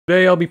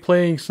Today I'll be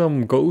playing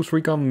some Ghost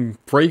Recon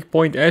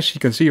Breakpoint, as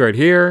you can see right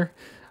here.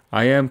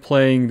 I am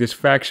playing this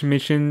faction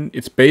mission.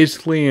 It's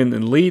basically an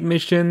elite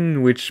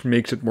mission, which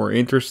makes it more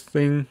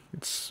interesting.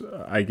 It's,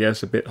 I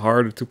guess, a bit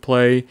harder to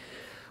play.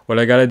 What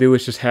I gotta do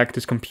is just hack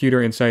this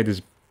computer inside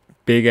this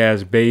big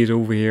ass base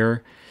over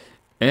here.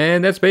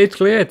 And that's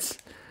basically it.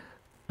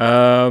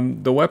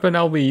 The weapon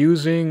I'll be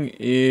using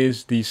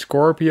is the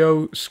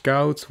Scorpio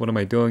Scout. What am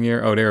I doing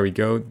here? Oh, there we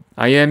go.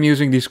 I am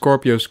using the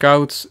Scorpio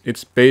Scouts.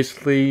 It's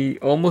basically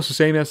almost the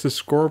same as the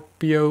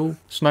Scorpio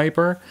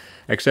Sniper,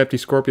 except the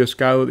Scorpio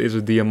Scout is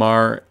a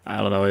DMR. I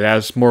don't know, it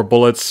has more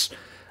bullets,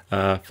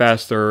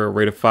 faster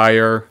rate of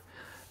fire.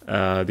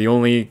 The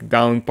only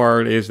down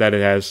part is that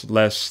it has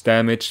less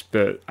damage,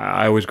 but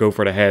I always go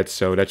for the head,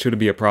 so that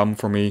shouldn't be a problem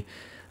for me.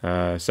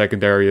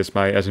 Secondary is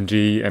my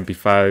SMG,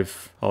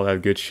 MP5, all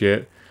that good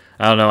shit.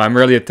 I don't know, I'm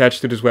really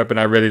attached to this weapon.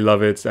 I really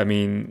love it. I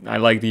mean, I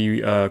like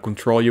the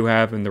control you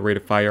have and the rate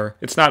of fire.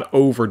 It's not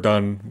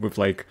overdone with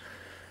like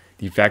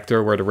the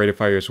Vector where the rate of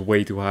fire is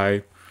way too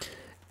high.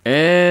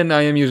 And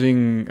I am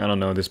using, I don't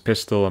know, this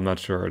pistol. I'm not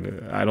sure.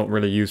 I don't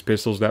really use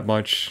pistols that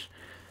much.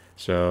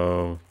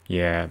 So,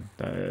 yeah,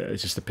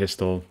 it's just a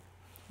pistol.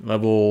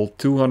 Level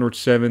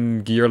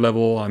 207 gear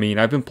level. I mean,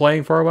 I've been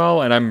playing for a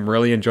while and I'm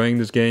really enjoying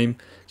this game.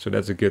 So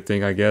that's a good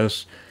thing, I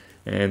guess.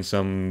 And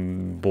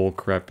some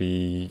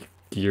bullcrappy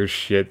gear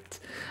shit.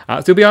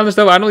 To be honest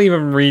though, I don't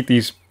even read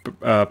these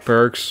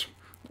perks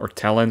or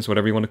talents,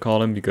 whatever you want to call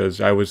them,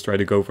 because I always try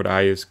to go for the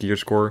highest gear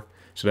score.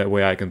 So that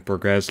way I can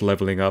progress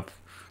leveling up.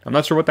 I'm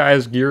not sure what the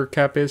highest gear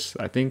cap is.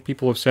 I think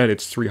people have said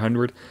it's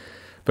 300.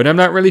 But I'm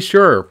not really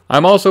sure.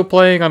 I'm also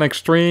playing on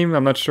Extreme.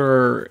 I'm not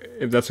sure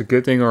if that's a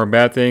good thing or a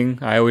bad thing.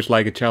 I always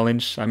like a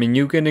challenge. I mean,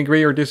 you can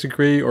agree or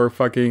disagree or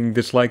fucking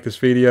dislike this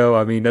video.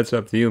 I mean, that's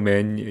up to you,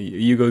 man.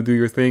 You go do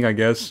your thing, I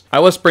guess. I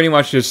was pretty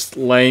much just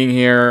laying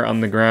here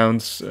on the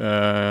grounds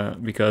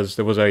because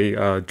there was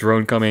a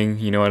drone coming.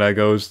 You know how that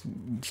goes.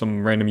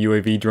 Some random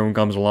UAV drone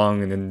comes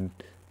along and then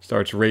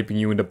starts raping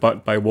you in the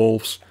butt by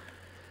wolves.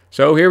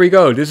 So here we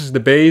go. This is the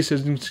base,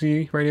 as you can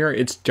see right here.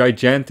 It's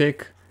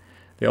gigantic.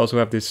 They also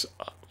have this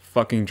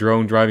fucking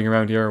drone driving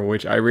around here,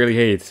 which I really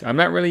hate. I'm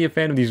not really a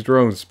fan of these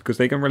drones because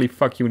they can really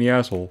fuck you in the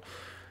asshole.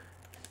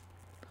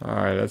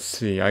 Alright, let's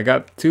see. I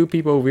got 2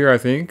 people over here, I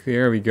think.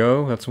 There we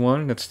go. That's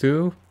 1. That's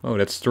 2. Oh,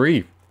 that's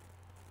 3.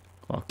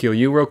 I'll kill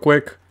you real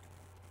quick.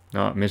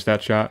 No, missed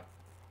that shot.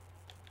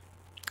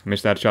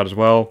 Missed that shot as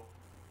well.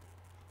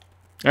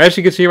 As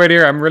you can see right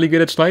here, I'm really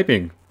good at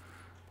sniping.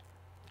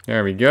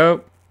 There we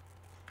go.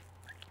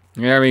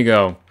 There we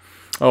go.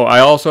 Oh, I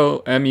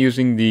also am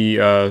using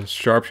the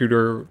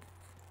sharpshooter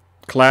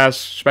class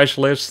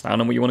specialist. I don't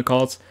know what you want to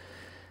call it.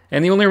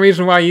 And the only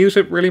reason why I use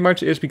it really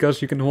much is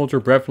because you can hold your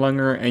breath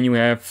longer and you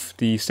have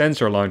the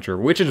sensor launcher,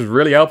 which is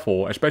really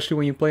helpful, especially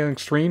when you play on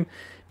Extreme,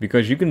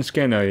 because you can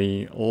scan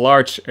a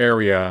large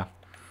area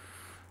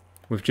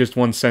with just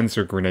 1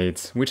 sensor grenade,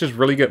 which is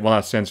really good. Well,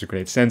 not sensor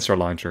grenade, sensor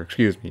launcher,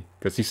 excuse me.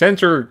 Because the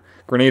sensor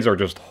grenades are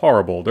just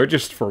horrible. They're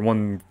just for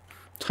one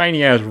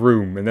tiny ass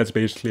room, and that's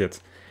basically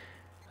it.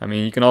 I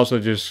mean, you can also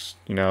just,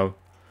 you know,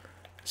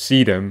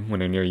 see them when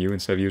they're near you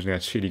instead of using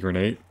that shitty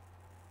grenade.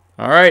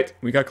 Alright,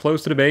 we got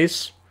close to the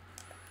base.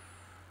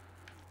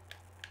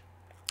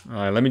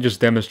 Alright, let me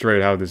just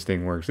demonstrate how this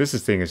thing works. This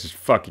thing is just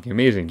fucking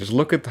amazing. Just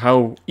look at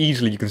how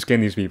easily you can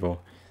scan these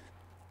people.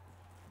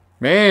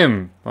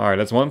 Bam! Alright,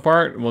 that's one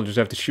part. We'll just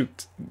have to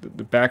shoot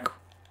the back.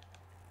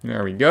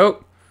 There we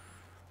go.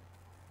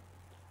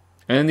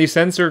 And the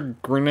sensor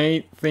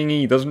grenade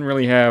thingy doesn't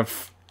really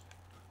have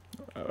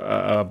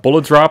a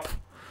bullet drop.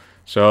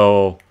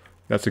 So,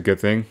 that's a good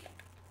thing.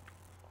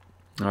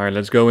 Alright,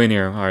 let's go in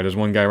here. Alright, there's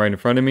one guy right in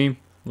front of me.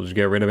 We'll just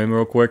get rid of him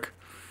real quick.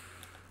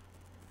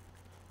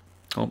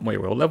 Oh, wait,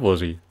 what level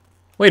is he?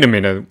 Wait a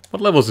minute.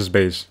 What level is this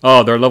base?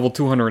 Oh, they're level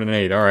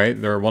 208.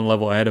 Alright, they're 1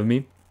 level ahead of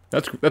me.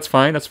 That's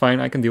fine, that's fine.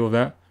 I can deal with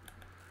that.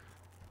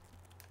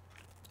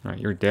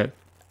 Alright, you're dead.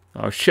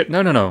 Oh, shit.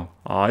 No, no, no.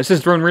 Oh, is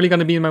this drone really going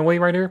to be in my way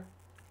right here?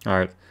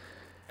 Alright.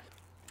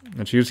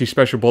 Let's use these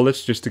special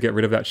bullets just to get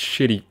rid of that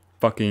shitty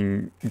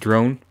fucking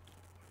drone.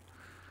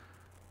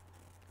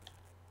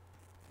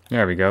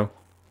 There we go.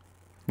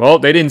 Well,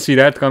 they didn't see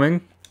that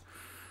coming.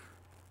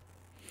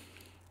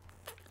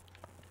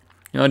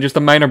 You know, just a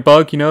minor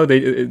bug, you know,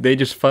 they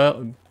just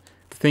fell.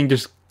 The thing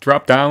just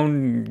dropped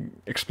down,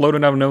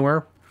 exploded out of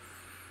nowhere.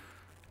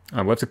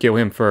 I want to kill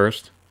him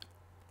first.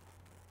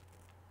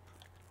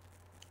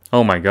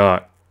 Oh my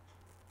god.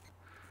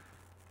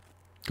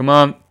 Come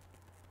on.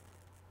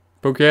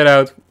 Poke your head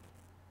out.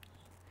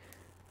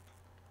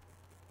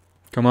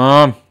 Come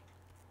on.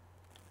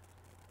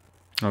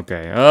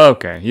 Okay,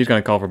 okay. He's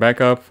gonna call for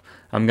backup.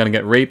 I'm gonna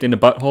get raped in the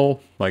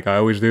butthole, like I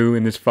always do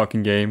in this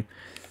fucking game.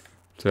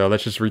 So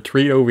let's just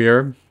retreat over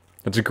here.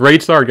 That's a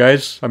great start,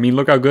 guys. I mean,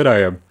 look how good I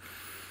am.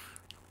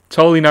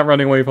 Totally not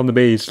running away from the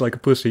base like a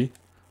pussy.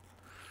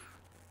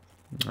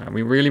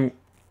 We really...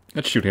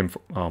 Let's shoot him.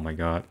 Oh my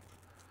god.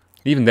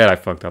 Even that I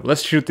fucked up.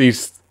 Let's shoot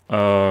these...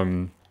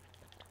 What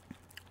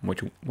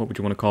would you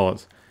want to call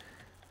it?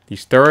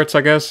 These turrets,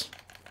 I guess.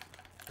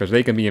 Because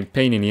they can be a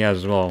pain in the ass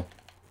as well.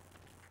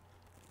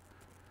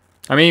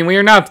 I mean, when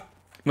you're not,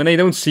 when they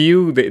don't see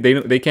you,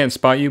 they can't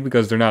spot you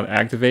because they're not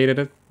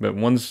activated. But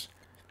once,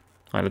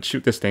 alright, let's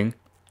shoot this thing.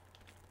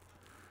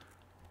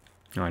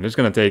 Alright, this is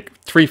gonna take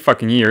 3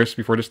 fucking years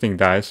before this thing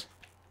dies.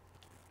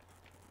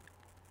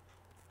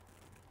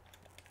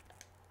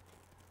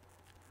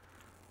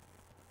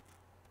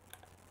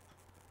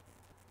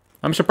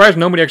 I'm surprised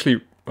nobody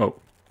actually. Oh,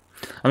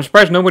 I'm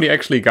surprised nobody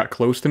actually got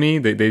close to me.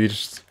 They're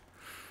just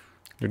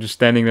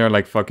standing there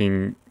like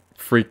fucking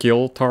free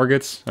kill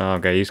targets. Oh,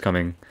 okay, he's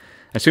coming.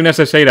 As soon as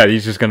I say that,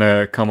 he's just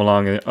gonna come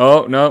along and...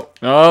 Oh, no.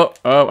 Oh,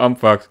 I'm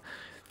fucked.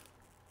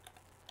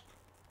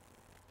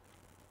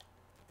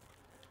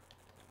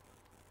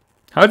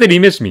 How did he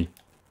miss me?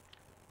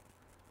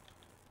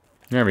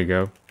 There we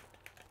go.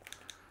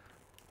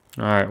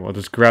 Alright, we'll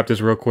just grab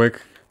this real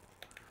quick.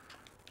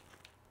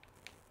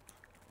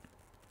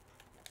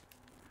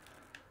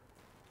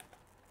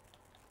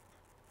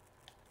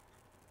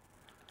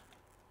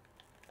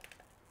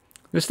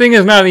 This thing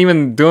is not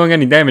even doing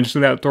any damage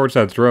to towards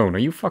that drone. Are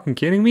you fucking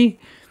kidding me?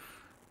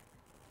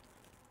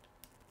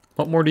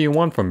 What more do you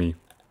want from me?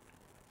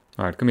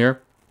 Alright, come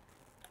here.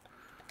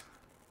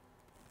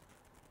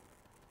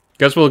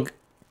 Guess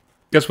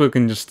we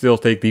can just still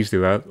take these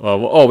two out.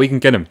 Oh, we can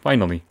get him,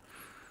 finally.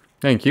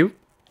 Thank you.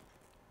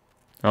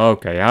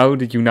 Okay, how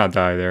did you not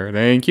die there?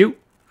 Thank you.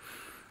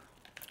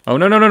 Oh,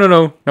 no.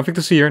 Nothing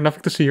to see here,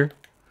 nothing to see here.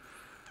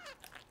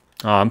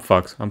 Oh, I'm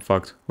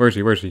fucked. Where is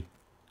he?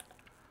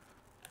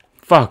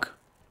 Fuck.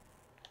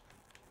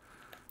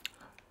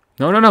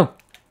 No.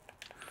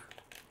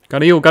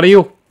 Gotta heal.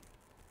 Oh,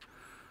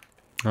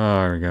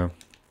 there we go.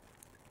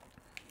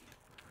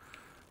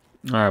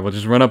 Alright, we'll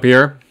just run up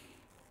here.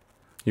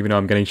 Even though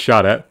I'm getting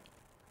shot at.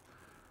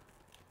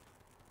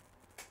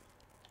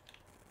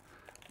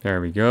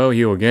 There we go.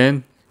 Heal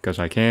again. Because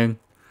I can.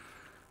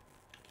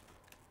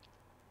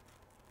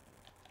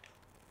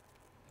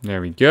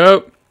 There we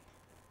go.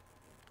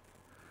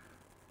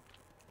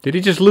 Did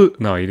he just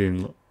loot? No, he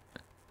didn't loot.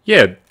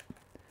 Yeah.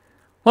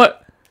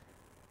 What?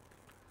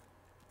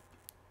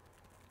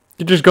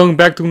 You're just going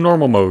back to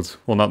normal mode.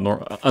 Well, not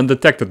normal.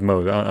 Undetected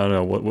mode. I don't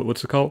know.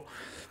 What's it called?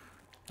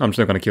 I'm just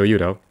not gonna kill you,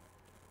 though.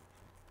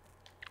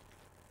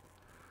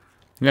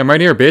 Yeah, I'm right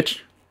here,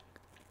 bitch.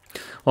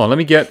 Oh, let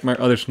me get my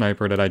other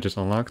sniper that I just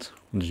unlocked.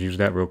 I'll just use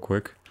that real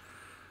quick.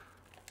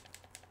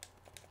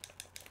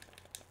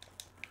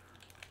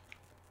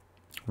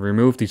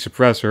 Remove the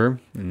suppressor,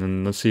 and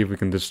then let's see if we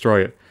can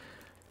destroy it.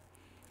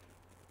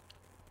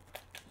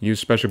 Use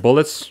special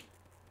bullets.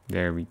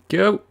 There we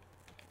go.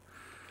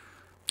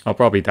 I'll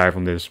probably die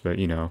from this, but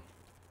you know.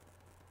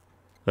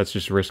 Let's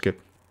just risk it.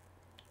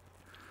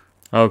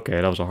 Okay,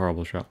 that was a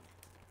horrible shot.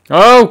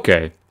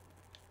 Okay.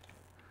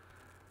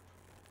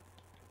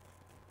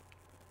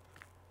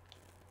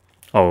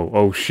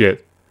 Oh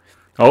shit.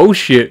 Oh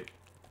shit.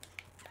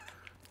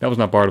 That was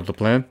not part of the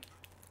plan.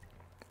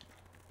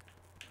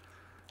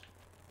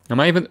 Am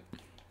I even...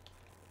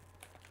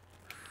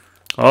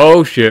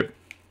 Oh shit.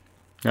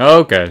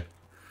 Okay.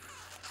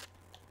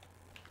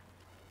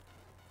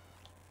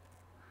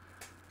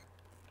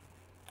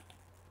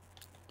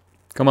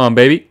 Come on,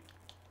 baby.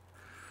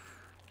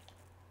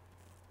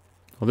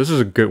 Well, this is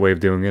a good way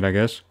of doing it, I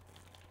guess.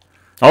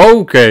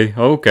 Okay.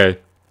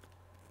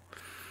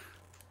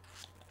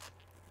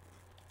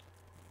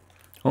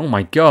 Oh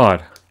my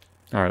god.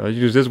 Alright, let's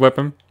use this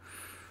weapon.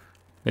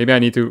 Maybe I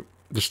need to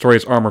destroy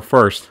his armor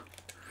first.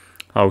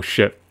 Oh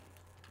shit.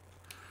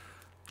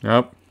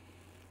 Nope.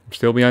 I'm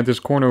still behind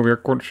this corner over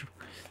here.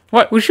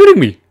 What? Who's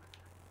shooting me?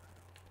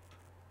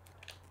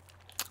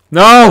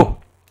 No!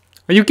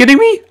 Are you kidding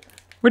me?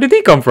 Where did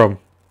he come from?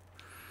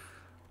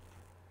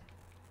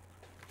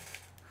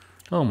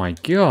 Oh my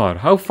god.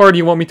 How far do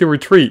you want me to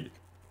retreat?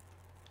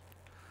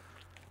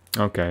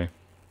 Okay.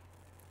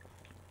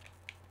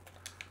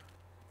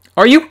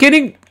 Are you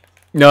kidding?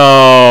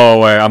 No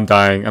way. I'm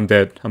dying. I'm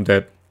dead.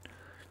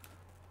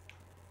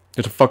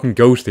 There's a fucking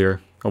ghost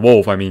here. A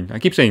wolf, I mean. I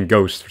keep saying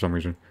ghost for some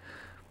reason.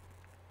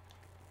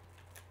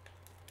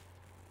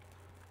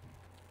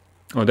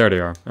 Oh, there they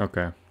are.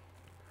 Okay.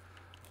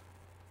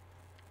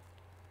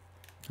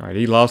 Alright,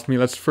 he lost me.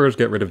 Let's first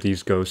get rid of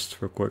these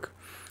ghosts real quick.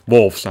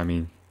 Wolves, I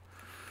mean.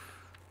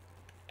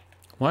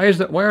 Why is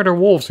that? Why are there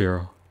wolves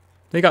here?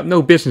 They got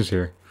no business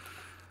here.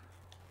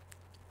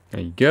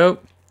 There you go.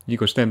 You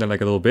go stand there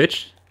like a little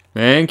bitch.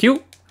 Thank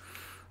you.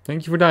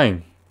 Thank you for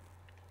dying.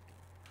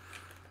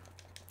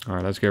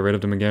 Alright, let's get rid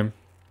of them again.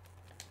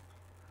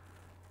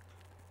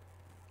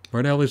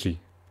 Where the hell is he?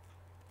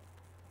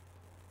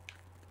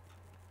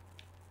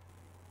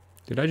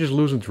 Did I just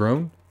lose a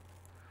drone?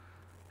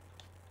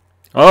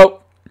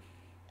 Oh!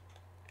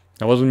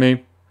 That wasn't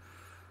me.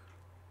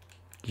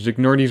 Just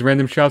ignore these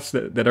random shots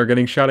that are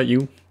getting shot at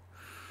you.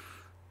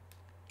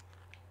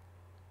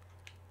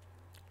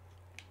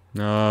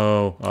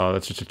 No. Oh,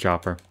 that's just a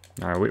chopper.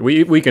 Alright,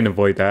 we can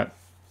avoid that.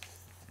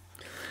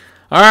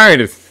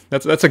 Alright,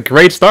 that's a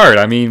great start.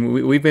 I mean,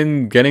 we've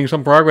been getting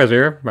some progress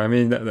here. I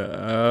mean,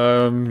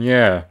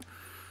 yeah.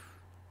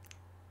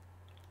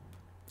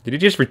 Did he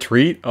just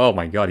retreat? Oh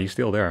my god, he's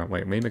still there.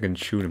 Wait, maybe I can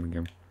shoot him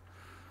again.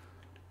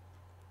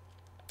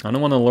 I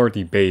don't want to alert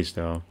the base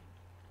though.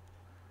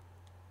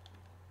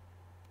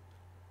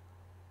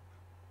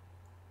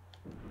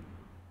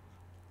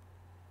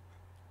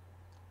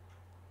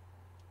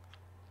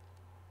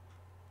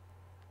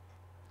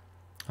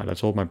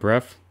 Let's hold my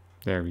breath.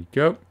 There we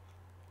go.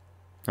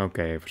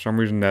 Okay, for some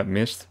reason that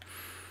missed.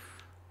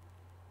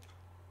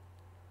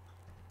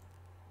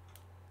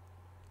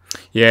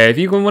 Yeah, if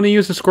you want to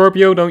use the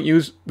Scorpio, don't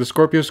use the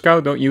Scorpio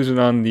Scout. Don't use it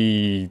on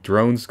the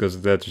drones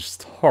because that's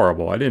just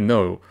horrible. I didn't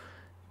know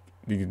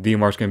the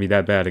DMR's gonna be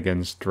that bad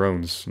against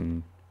drones.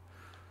 And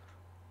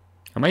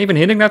am I even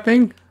hitting that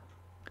thing?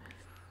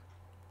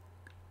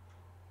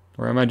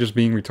 Or am I just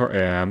being retarded?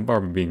 Yeah, I'm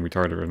probably being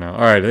retarded right now.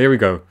 Alright, here we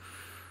go.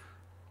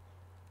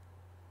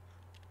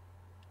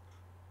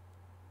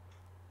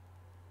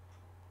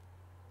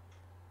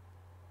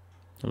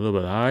 A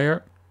little bit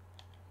higher.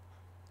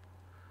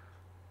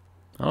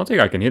 I don't think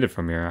I can hit it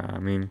from here. I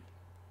mean,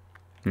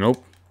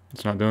 nope.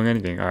 It's not doing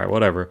anything. Alright,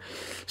 whatever.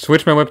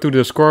 Switch my weapon to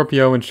the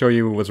Scorpio and show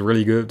you what's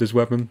really good with this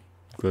weapon.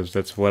 Because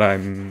that's what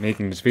I'm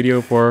making this video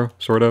for,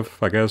 sort of,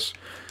 I guess.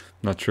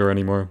 Not sure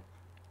anymore.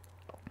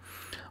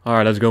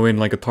 Alright, let's go in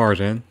like a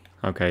Tarzan.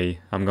 Okay,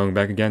 I'm going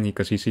back again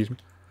because he sees me.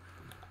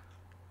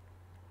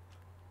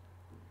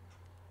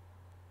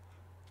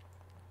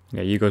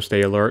 Yeah, you go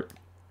stay alert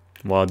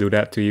while I do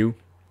that to you.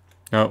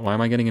 No, why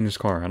am I getting in this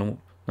car? I don't...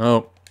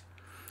 No.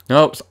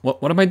 No,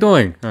 what am I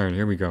doing? Alright,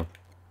 here we go.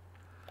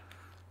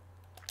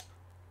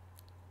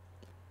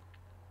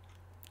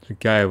 There's a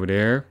guy over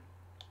there.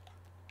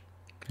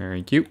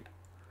 Very cute.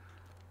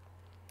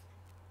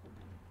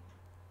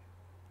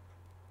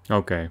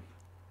 Okay.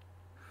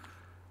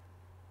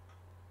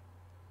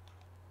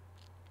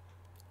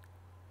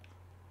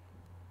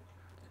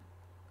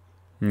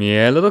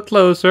 Yeah, a little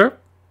closer.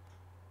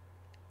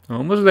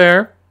 Almost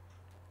there.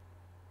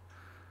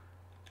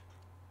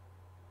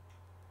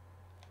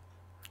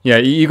 Yeah,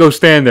 you go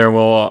stand there.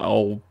 Well,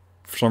 I'll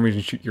for some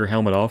reason shoot your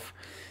helmet off.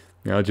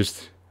 Yeah,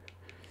 just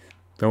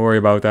don't worry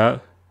about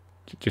that.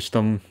 Just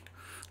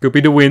could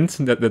be the wind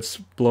that's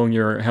blowing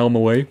your helm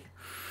away.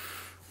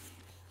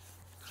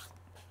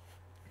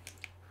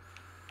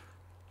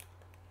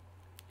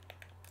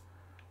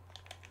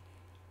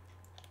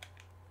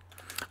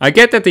 I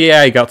get that the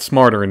AI got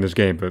smarter in this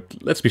game,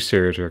 but let's be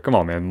serious here. Come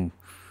on, man.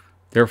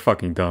 They're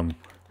fucking dumb.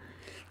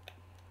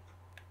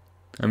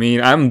 I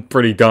mean, I'm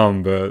pretty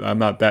dumb, but I'm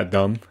not that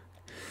dumb.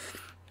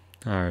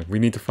 Alright, we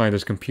need to find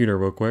this computer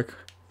real quick.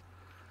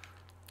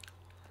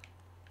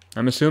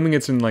 I'm assuming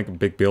it's in like a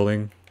big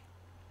building.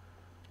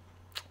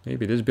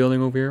 Maybe this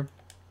building over here.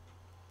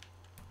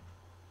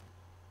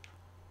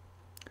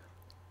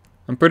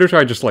 I'm pretty sure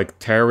I just like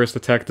terrorist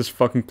attack this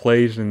fucking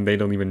place and they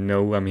don't even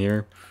know I'm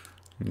here.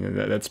 Yeah,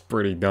 that's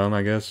pretty dumb,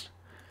 I guess.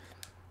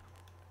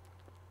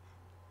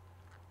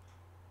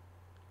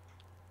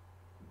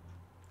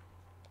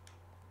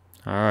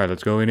 Alright,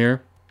 let's go in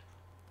here.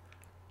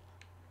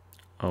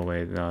 Oh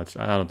wait, no,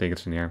 I don't think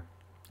it's in here.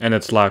 And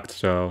it's locked,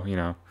 so, you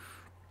know.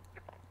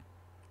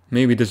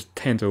 Maybe this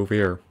tent over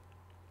here.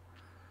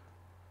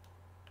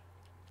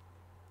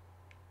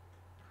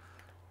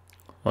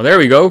 Well, there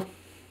we go.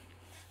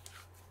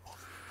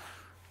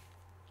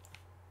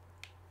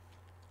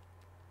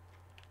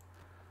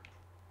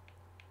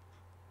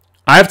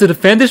 I have to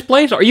defend this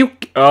place? Are you...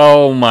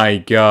 Oh my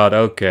god,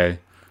 okay.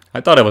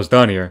 I thought I was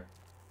done here.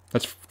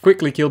 Let's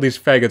quickly kill these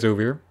faggots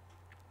over here.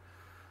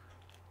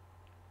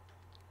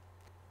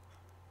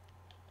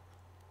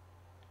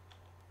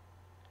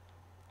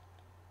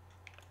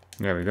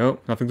 There we go.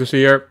 Nothing to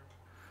see here.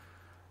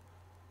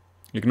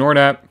 Ignore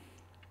that.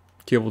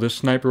 Kill this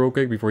sniper real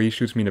quick before he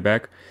shoots me in the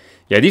back.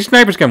 Yeah, these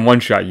snipers can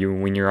one-shot you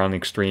when you're on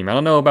extreme. I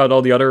don't know about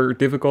all the other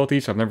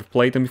difficulties. I've never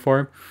played them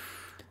before.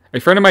 A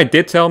friend of mine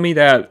did tell me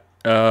that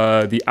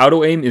the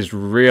auto-aim is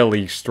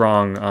really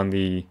strong on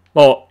the...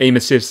 Well, aim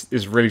assist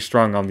is really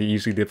strong on the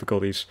easy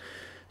difficulties.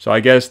 So I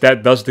guess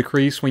that does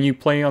decrease when you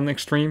play on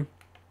extreme.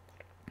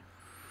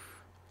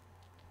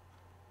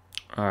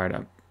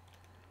 Alright.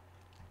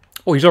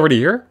 Oh, he's already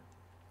here?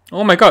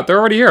 Oh my god, they're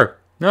already here.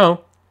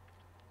 No.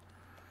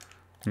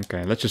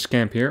 Okay, let's just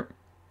camp here.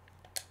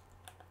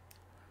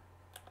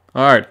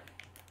 Alright.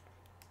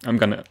 I'm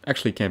gonna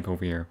actually camp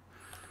over here.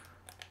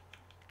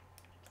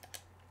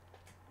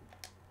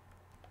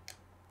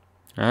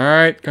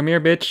 Alright, come here,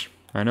 bitch.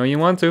 I know you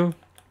want to.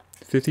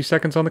 50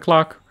 seconds on the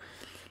clock.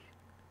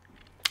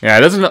 Yeah,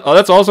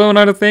 that's also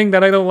another thing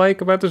that I don't like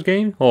about this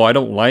game. Oh, I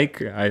don't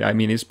like. I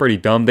mean, it's pretty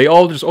dumb. They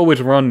all just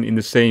always run in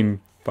the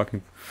same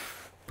fucking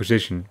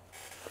position.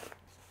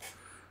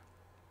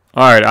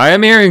 Alright, I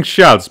am hearing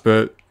shots,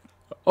 but...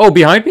 Oh,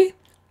 behind me?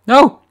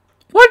 No!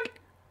 What?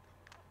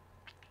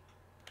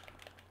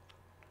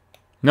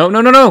 No, no,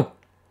 no, no!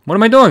 What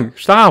am I doing?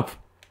 Stop!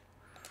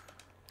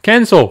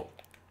 Cancel!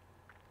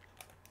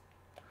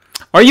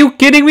 Are you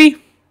kidding me?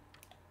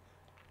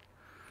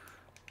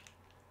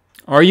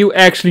 Are you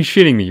actually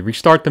shitting me?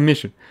 Restart the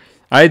mission.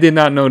 I did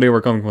not know they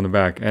were coming from the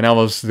back. And I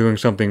was doing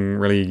something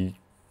really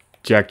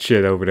jack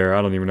shit over there.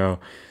 I don't even know.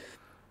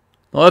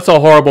 Well, that's a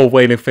horrible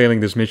way of failing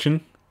this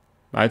mission.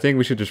 I think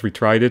we should just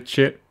retry this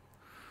shit.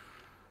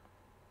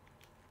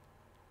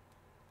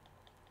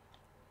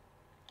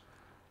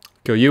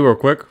 Kill you real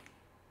quick.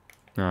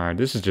 Alright,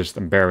 this is just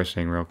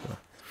embarrassing real quick.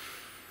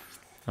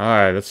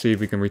 Alright, let's see if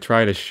we can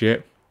retry this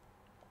shit.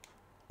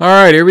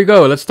 Alright, here we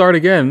go. Let's start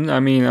again. I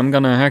mean, I'm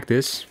gonna hack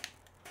this.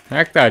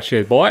 Hack that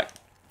shit, boy.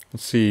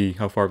 Let's see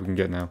how far we can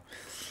get now.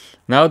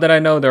 Now that I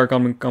know they're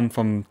gonna come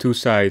from two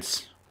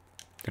sides.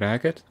 Did I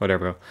hack it?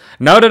 Whatever.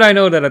 Now that I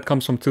know that it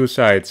comes from two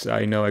sides,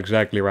 I know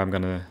exactly where I'm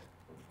gonna...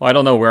 Well, I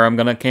don't know where I'm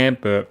gonna camp,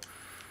 but...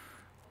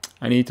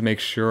 I need to make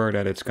sure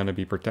that it's gonna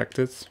be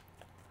protected.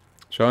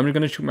 So I'm just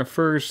gonna shoot my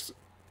first...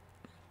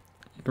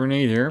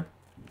 grenade here.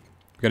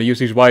 Gotta use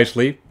these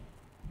wisely.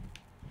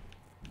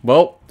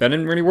 Well, that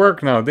didn't really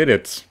work now, did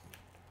it?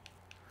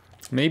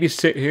 Maybe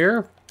sit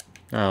here?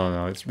 I don't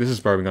know. This is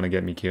probably gonna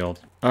get me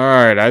killed.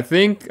 Alright, I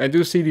think I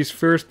do see these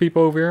first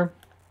people over here.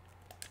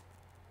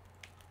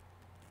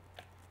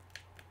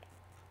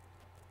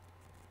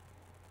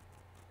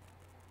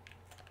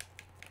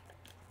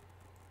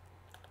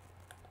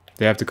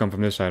 They have to come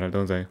from this side,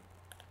 don't they?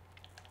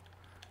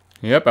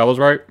 Yep, I was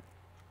right.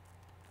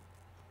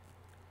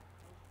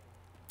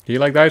 Do you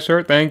like that,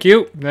 sir? Thank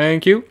you.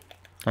 Thank you.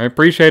 I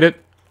appreciate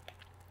it.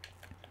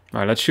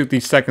 Alright, let's shoot the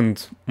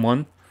second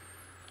one.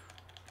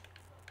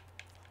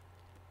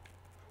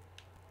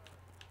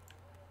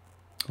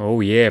 Oh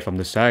yeah, from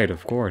the side,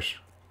 of course.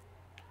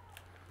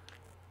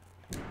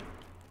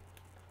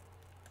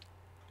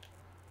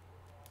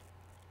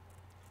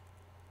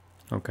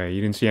 Okay,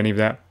 you didn't see any of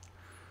that?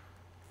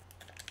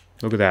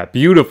 Look at that.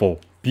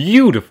 Beautiful.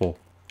 Beautiful.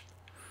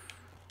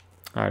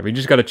 Alright, we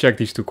just gotta check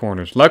these two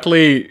corners.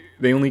 Luckily,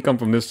 they only come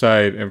from this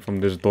side and from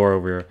this door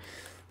over here.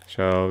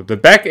 So, the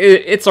back,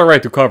 it's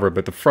alright to cover,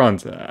 but the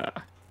front...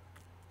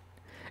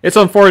 It's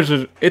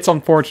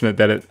unfortunate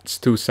that it's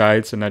two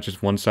sides and not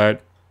just one side.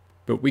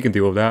 But we can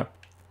deal with that.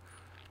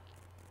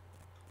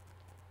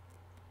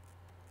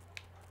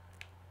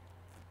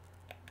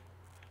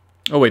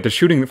 Oh wait, they're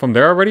shooting from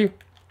there already?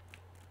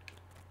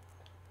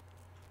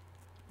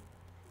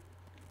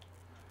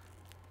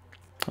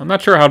 I'm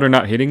not sure how they're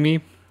not hitting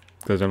me.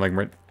 Because I'm like,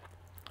 right.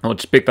 I'll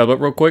just pick that up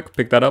real quick.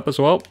 Pick that up as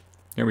well.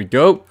 There we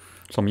go.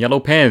 Some yellow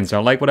pens. I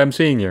like what I'm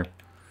seeing here.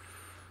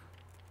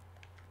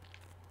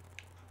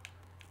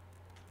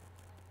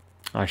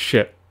 Ah,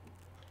 shit.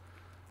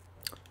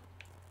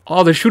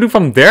 Oh, they're shooting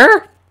from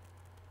there?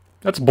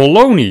 That's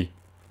baloney.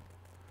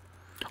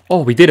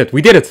 Oh, we did it.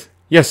 We did it.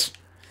 Yes.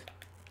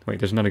 Wait,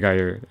 there's another guy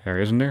here,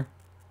 isn't there?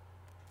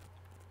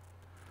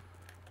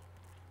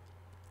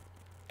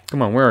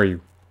 Come on, where are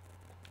you?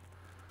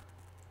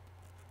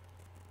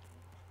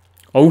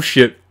 Oh,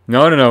 shit.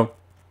 No, no, no.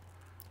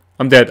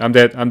 I'm dead. I'm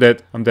dead. I'm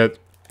dead. I'm dead.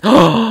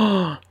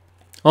 Oh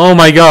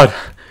my god.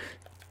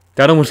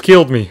 That almost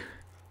killed me.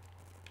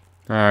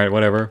 Alright,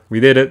 whatever. We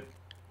did it.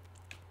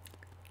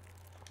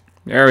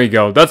 There we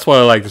go. That's what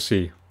I like to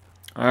see.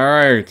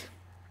 Alright.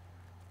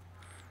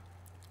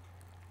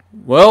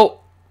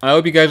 Well, I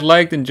hope you guys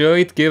liked,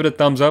 enjoyed. Give it a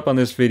thumbs up on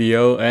this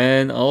video.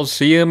 And I'll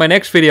see you in my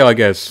next video, I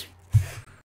guess.